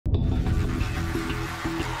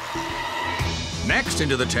Next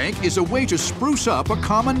into the tank is a way to spruce up a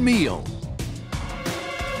common meal.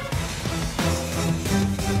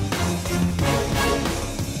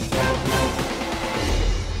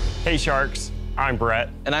 Hey Sharks, I'm Brett.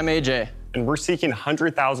 And I'm AJ. And we're seeking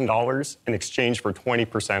 $100,000 in exchange for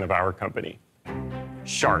 20% of our company.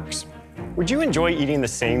 Sharks, would you enjoy eating the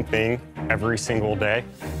same thing every single day?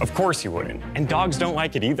 Of course you wouldn't, and dogs don't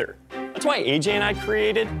like it either. That's why AJ and I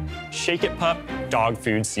created ShakeitPup dog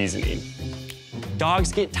food seasoning.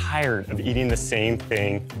 Dogs get tired of eating the same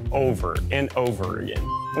thing over and over again.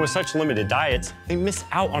 And with such limited diets, they miss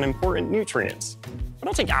out on important nutrients. But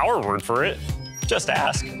don't take our word for it. Just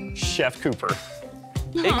ask Chef Cooper.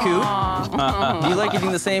 Hey, Coop. Do you like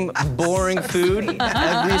eating the same boring food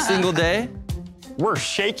every single day? We're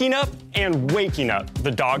shaking up and waking up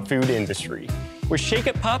the dog food industry. With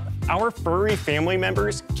ShakeitPup, our furry family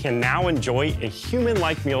members can now enjoy a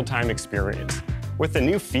human-like mealtime experience with a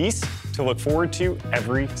new feast to look forward to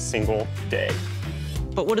every single day.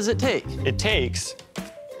 But what does it take? It takes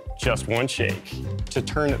just one shake to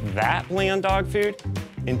turn that bland dog food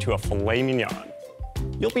into a filet mignon.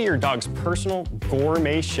 You'll be your dog's personal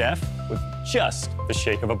gourmet chef with just the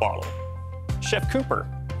shake of a bottle. Chef Cooper,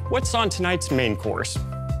 what's on tonight's main course?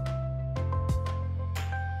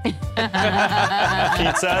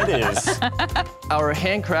 Pizza it is. Our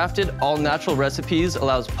handcrafted, all-natural recipes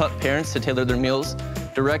allows pup parents to tailor their meals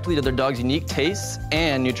directly to their dog's unique tastes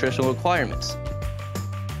and nutritional requirements.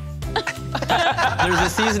 There's a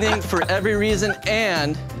seasoning for every reason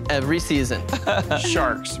and every season.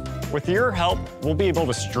 Sharks, with your help, we'll be able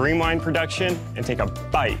to streamline production and take a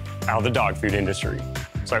bite out of the dog food industry.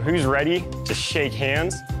 So who's ready to shake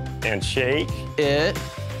hands and shake it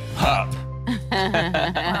up?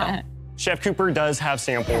 Chef Cooper does have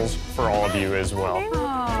samples for all of you as well.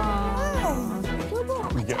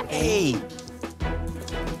 Hey.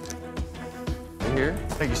 Here.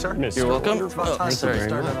 Thank you, sir. You're welcome. You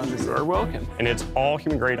are welcome. And it's all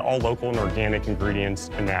human grade, all local and organic ingredients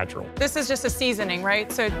and natural. This is just a seasoning,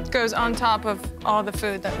 right? So it goes on top of all the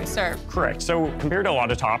food that we serve. Correct. So compared to a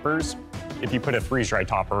lot of toppers, if you put a freeze-dried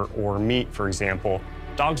topper or meat, for example,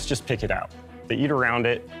 dogs just pick it out. They eat around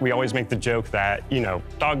it. We always make the joke that, you know,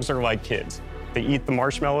 dogs are like kids. They eat the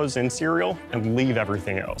marshmallows and cereal and leave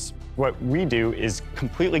everything else. What we do is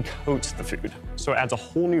completely coats the food. So it adds a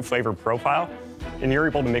whole new flavor profile, and you're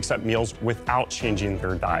able to mix up meals without changing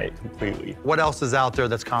their diet completely. What else is out there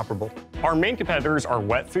that's comparable? Our main competitors are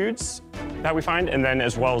wet foods that we find, and then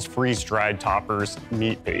as well as freeze-dried toppers,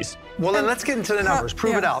 meat-based. Well, then let's get into the numbers.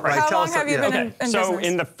 Prove it out, right? How Tell long us. have you been in So business?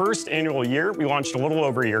 in the first annual year, we launched a little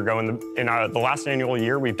over a year ago. In the last annual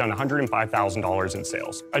year, we've done $105,000 in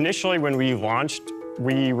sales. Initially, when we launched,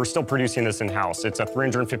 we were still producing this in-house. It's a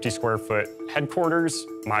 350 square foot headquarters,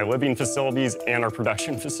 my living facilities, and our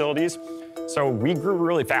production facilities. So we grew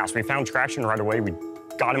really fast. We found traction right away. We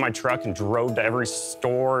got in my truck and drove to every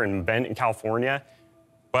store and event in California.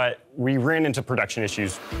 But we ran into production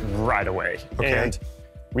issues right away. Okay. And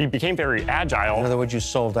we became very agile. In other words, you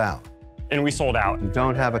sold out. And we sold out. You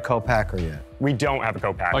don't have a co-packer yet. We don't have a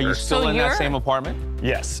co-packer. Are you still in that same apartment?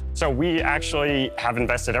 Yes. So we actually have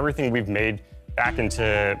invested everything we've made back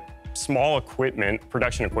into small equipment,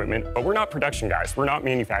 production equipment, but we're not production guys. We're not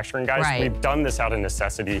manufacturing guys. Right. We've done this out of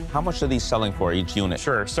necessity. How much are these selling for each unit?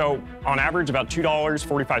 Sure. So on average, about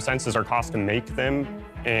 $2.45 is our cost to make them,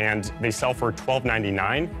 and they sell for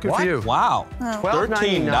 $12.99. Good for you. Wow.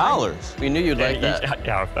 $13. We knew you'd like that.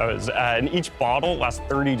 Yeah, that was, and each bottle lasts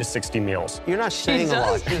 30 to 60 meals. You're not saying a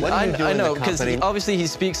lot. What do you do I in know, the because company? obviously he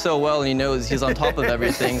speaks so well and he knows he's on top of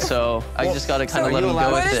everything, so I just got to kind of let him go with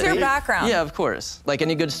it. What is your background? Yeah, of course. Like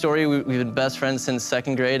any good story, we've been best friends since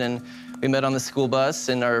second grade, and we met on the school bus,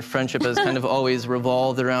 and our friendship has kind of always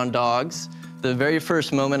revolved around dogs. The very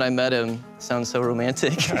first moment I met him, sounds so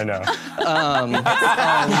romantic. I know. It's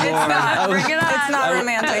not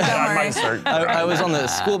romantic, don't worry. I was on the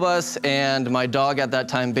school bus, and my dog at that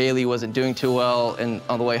time, Bailey, wasn't doing too well, and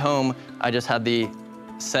on the way home, I just had the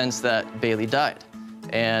sense that Bailey died.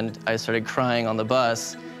 And I started crying on the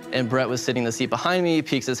bus, and Brett was sitting in the seat behind me,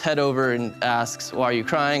 peeks his head over and asks, "Why are you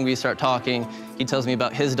crying?" We start talking. He tells me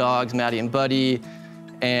about his dogs, Maddie and Buddy,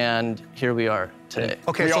 and here we are today.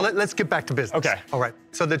 Okay, so let's get back to business. Okay. All right.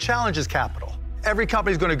 So the challenge is capital. Every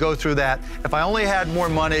company's going to go through that. If I only had more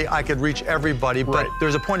money, I could reach everybody, but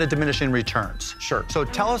there's a point of diminishing returns. Sure. So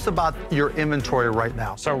tell us about your inventory right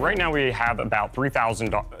now. So right now we have about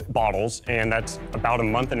 3,000 bottles, and that's about a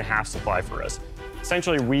month and a half supply for us.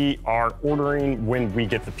 Essentially, we are ordering when we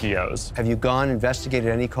get the POs. Have you investigated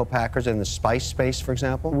any co-packers in the spice space, for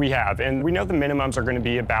example? We have, and we know the minimums are going to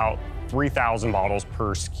be about 3,000 bottles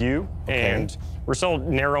per SKU, and we're still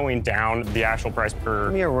narrowing down the actual price per.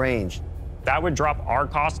 Give me a range. That would drop our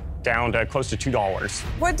cost down to close to $2.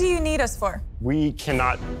 What do you need us for? We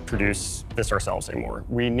cannot produce this ourselves anymore.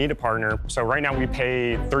 We need a partner. So right now we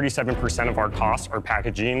pay 37% of our costs are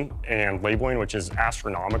packaging and labeling, which is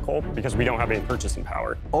astronomical because we don't have any purchasing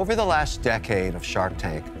power. Over the last decade of Shark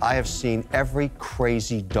Tank, I have seen every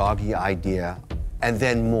crazy doggy idea and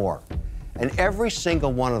then more. And every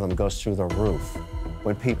single one of them goes through the roof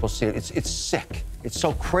when people see it. It's sick. It's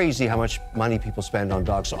so crazy how much money people spend on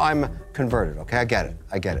dogs. So I'm converted, okay? I get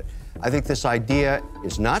it. I think this idea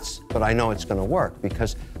is nuts, but I know it's gonna work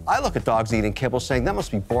because I look at dogs eating kibble saying, that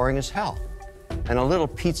must be boring as hell. And a little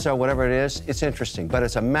pizza, whatever it is, it's interesting, but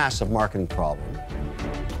it's a massive marketing problem.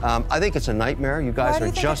 I think it's a nightmare. You guys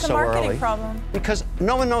are just so early. Why do you think it's a marketing problem? Because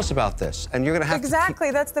no one knows about this, and you're gonna have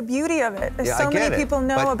to that's the beauty of it. Yeah, so many people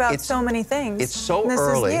know about so many things. It's so and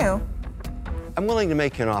early. This is new. I'm willing to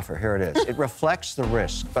make you an offer. Here it is. It reflects the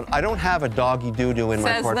risk, but I don't have a doggy doo-doo in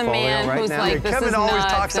my portfolio the man right who's now. like, this Kevin is always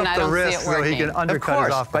nuts, talks and up I the don't see risk it so he working. can undercut Of course,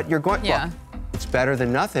 his offer. but you're going, Yeah. look, it's better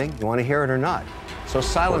than nothing. You want to hear it or not? So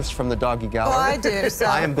silence from the doggy gallery. Well, I do, so.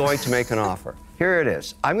 I am going to make an offer. Here it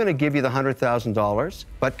is. I'm going to give you the $100,000,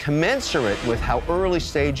 but commensurate with how early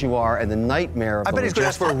stage you are and the nightmare of I bet he's going to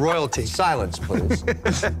ask for a royalty. Silence, please.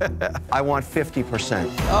 I want 50%.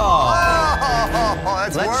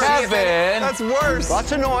 That's worse. Kevin. That's worse.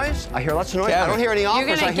 Lots of noise. I hear lots of noise. Kevin. I don't hear any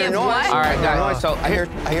offers. gonna I hear give noise. what? All right, I hear guys. noise. So I hear.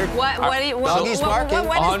 What do you, Doggy's barking.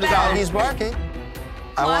 what is that? Doggy's barking.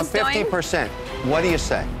 I want Claw's going? 50%. What do you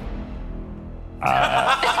say?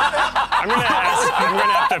 I'm gonna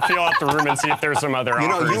have to feel out the room and see if there's some other You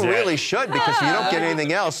know, offers you yet. really should, because if you don't get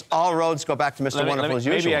anything else, all roads go back to Mr. Wonderful as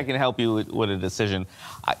usual. Maybe I can help you with a decision.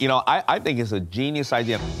 I think it's a genius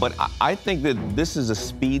idea, but I think that this is a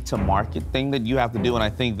speed to market thing that you have to do, and I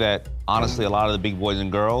think that, honestly, a lot of the big boys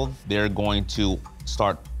and girls, they're going to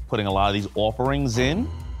start putting a lot of these offerings in,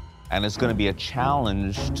 and it's going to be a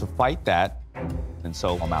challenge to fight that, and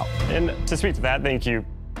so I'm out. And to speak to that, thank you,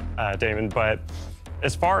 Damon, but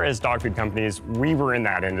as far as dog food companies, we were in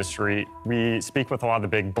that industry. We speak with a lot of the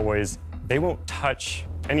big boys. They won't touch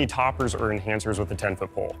any toppers or enhancers with a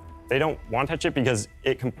 10-foot pole. They don't want to touch it because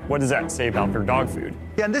what does that say about their dog food?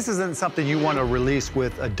 Yeah, and this isn't something you want to release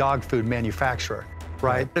with a dog food manufacturer,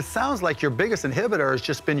 right? It sounds like your biggest inhibitor has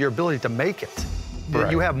just been your ability to make it.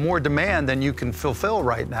 Right. You have more demand than you can fulfill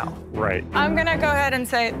right now. Right. I'm gonna go ahead and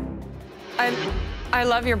say, I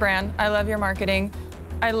love your brand. I love your marketing.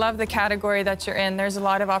 I love the category that you're in. There's a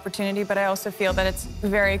lot of opportunity, but I also feel that it's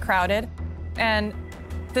very crowded. And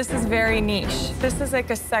this is very niche. This is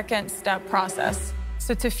like a second step process.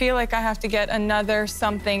 So to feel like I have to get another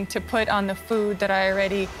something to put on the food that I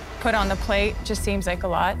already put on the plate just seems like a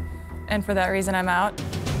lot. And for that reason, I'm out.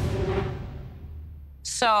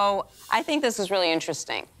 So I think this is really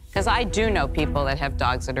interesting because I do know people that have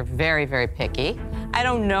dogs that are very, very picky. I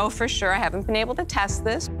don't know for sure, I haven't been able to test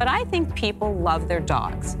this, but I think people love their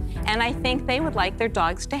dogs. And I think they would like their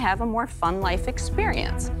dogs to have a more fun life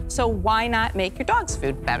experience. So why not make your dog's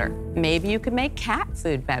food better? Maybe you could make cat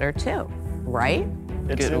food better too, right?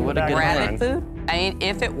 It's in the back of the Rabbit line. food? I mean,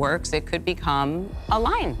 if it works, it could become a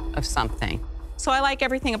line of something. So I like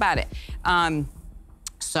everything about it.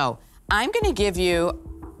 So I'm gonna give you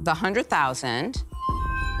the $100,000.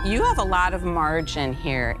 You have a lot of margin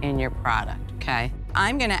here in your product, okay?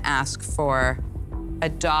 I'm gonna ask for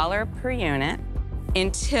 $1 per unit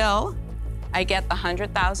until I get the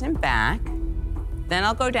 $100,000 back. Then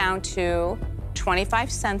I'll go down to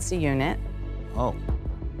 25 cents a unit. Oh,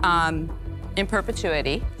 In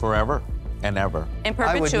perpetuity. forever and ever. In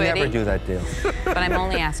I would perpetuity. never do that deal. But I'm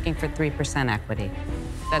only asking for 3% equity.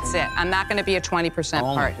 That's it. I'm not gonna be a 20%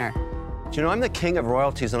 Only. partner. Do you know, I'm the king of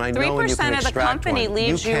royalties, and I know when you 3% can of the extract company one.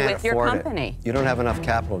 leaves you can't with your afford it. company. You don't have enough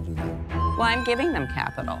capital to do that. Well, I'm giving them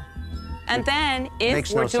capital. And then, if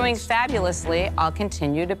Makes we're no doing sense. fabulously, I'll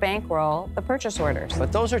continue to bankroll the purchase orders.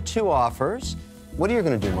 But those are two offers. What are you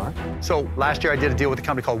going to do, Mark? So last year I did a deal with a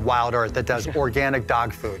company called Wild Earth that does organic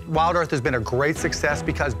dog food. Wild Earth has been a great success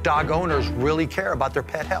because dog owners really care about their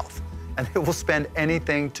pet health, and they will spend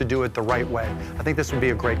anything to do it the right way. I think this would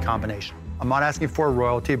be a great combination. I'm not asking for a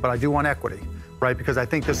royalty, but I do want equity, right? Because I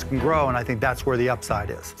think this can grow, and I think that's where the upside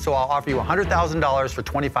is. So I'll offer you $100,000 for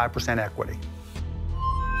 25% equity.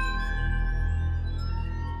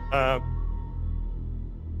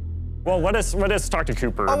 Well, let us talk to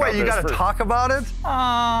Cooper. Oh, about wait, you this got to first. talk about it?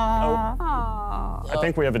 I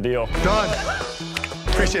think we have a deal. Done.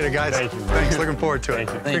 Appreciate it, guys. Thank you. Thanks. Looking forward to it. Thank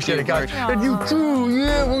you. Appreciate it, guys. Mark. And you too.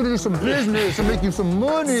 Yeah, we're gonna do some business and make you some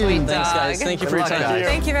money. Sweet Thanks, dog. guys. Thank you for your time.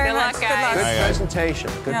 Thank you very Good much. luck, Good guys. luck. Good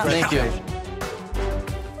presentation. Good Yeah. Thank you. presentation.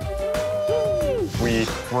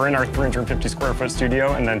 We're in our 350 square foot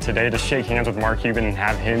studio, and then today to shake hands with Mark Cuban and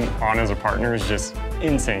have him on as a partner is just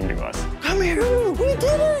insane to us. Come here. We did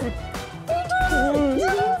it. We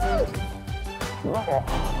did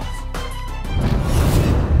it.